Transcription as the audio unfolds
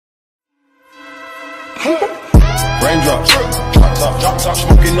Raindrops, drop top,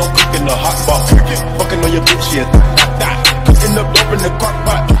 smoking, no cooking the hot pot. Fucking on your bitch, yeah, cooking up dope in the crock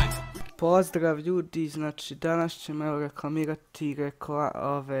pot. Pozdrav ljudi, znači danas ćemo reklamirati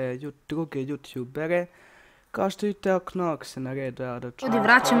ove druge youtubere. Kao što vidite, evo Knog se na redu, evo da čujem. Ljudi,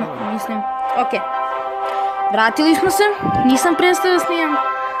 vraćamo, mislim, okej. Vratili smo se, nisam prestao snimam,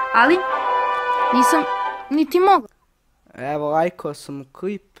 ali nisam niti mogao. Evo, lajkao sam mu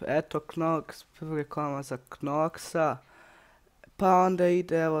klip, eto Knog, prva reklama za Knogsa. Pa onda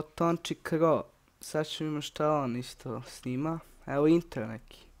ide, evo, Tonči Kro. Sad ćemo imati šta on isto snima. Evo, intro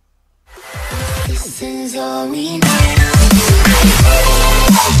neki.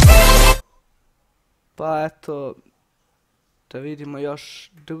 Pa eto, da vidimo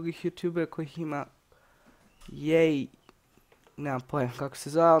još drugih youtubera kojih ima. Jej, nemam pojma kako se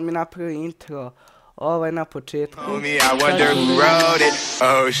zove, ali mi napravi intro. Ovaj na početku.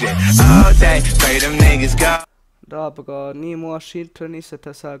 Dobro, nije mu loš intro, nisam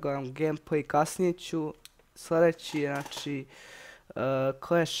to sad gledam gameplay, kasnije ću. Sljedeći je, znači,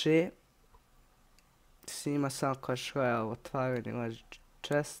 Clash-e. Snima samo Clash Royale, otvaranje leži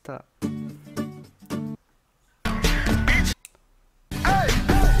česta.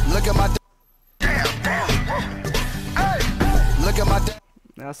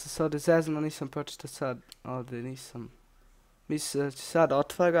 Ja sam se ovdje zezno, nisam pročitao sad, ovdje nisam. Mislim da će sad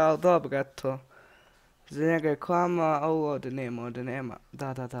otvara, ali dobro, eto. Za njega je reklama, a ovdje nema,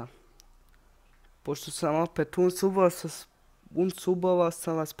 da. Pošto sam opet unsubovao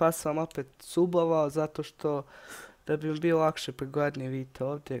sam vas, pa sam opet subovao, zato što da bi mi bilo lakše preglednije vidite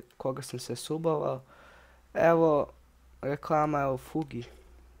ovdje koga sam se subovao. Evo, reklama je u Fugi.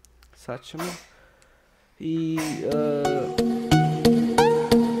 Sad ćemo. I...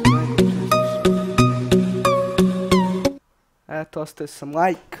 eto, ostavio sam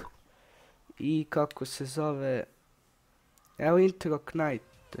like. I kako se zove... evo intro Knight,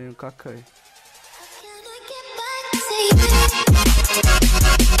 da vidim kakav je.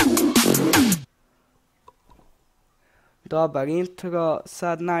 Dobar intro,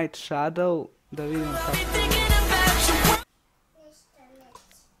 sad Night Shadow, da vidimo kako je.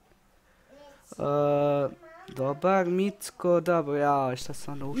 Dobar, Mitsko, dobro, jao, šta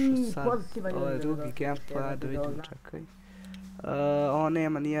sam onda ušao sad, ovo je drugi gameplay, da vidim, čekaj. Ovo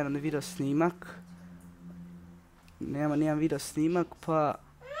nema nijedan video snimak. Pa...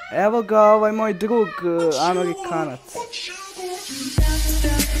 evo ga, ovaj moj drug, Amerikanac.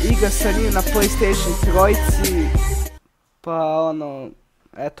 Igra sa njim na PlayStation 3. Pa ono,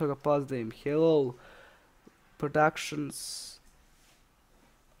 eto ga pozdravim, Hello Productions.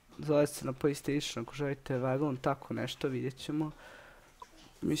 Zove se na PlayStation, ako želite vagon, tako nešto, vidjet ćemo.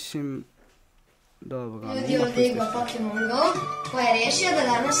 Mislim, dobro. Ljudi, ovdje igra Pokemon Go, koja je rešio da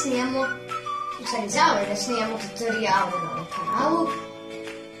danas snijemo, u stvari vzao je da snijemo tutoriale na ovom kanalu.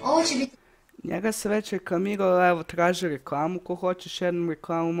 Ovo će biti... njega se već reklamirao, evo traži reklamu, ko hoćeš jednu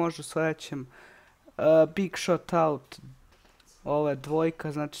reklamu može u sljedećem. Big Shoutout, ovo je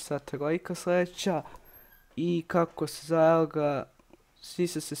dvojka, znači sad trojka sljedeća. I kako se zove, evo ga,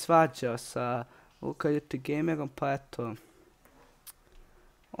 nisam se svađao sa Luka Gamerom, pa eto.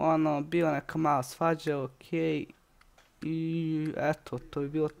 Ono, bila neka mala svađa, okej. I eto, to bi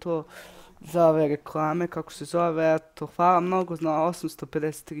bilo to za ove reklame, kako se zove, eto, hvala mnogo na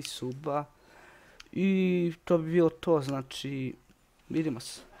 853 suba. I to bi bilo to, znači, vidimo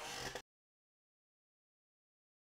se.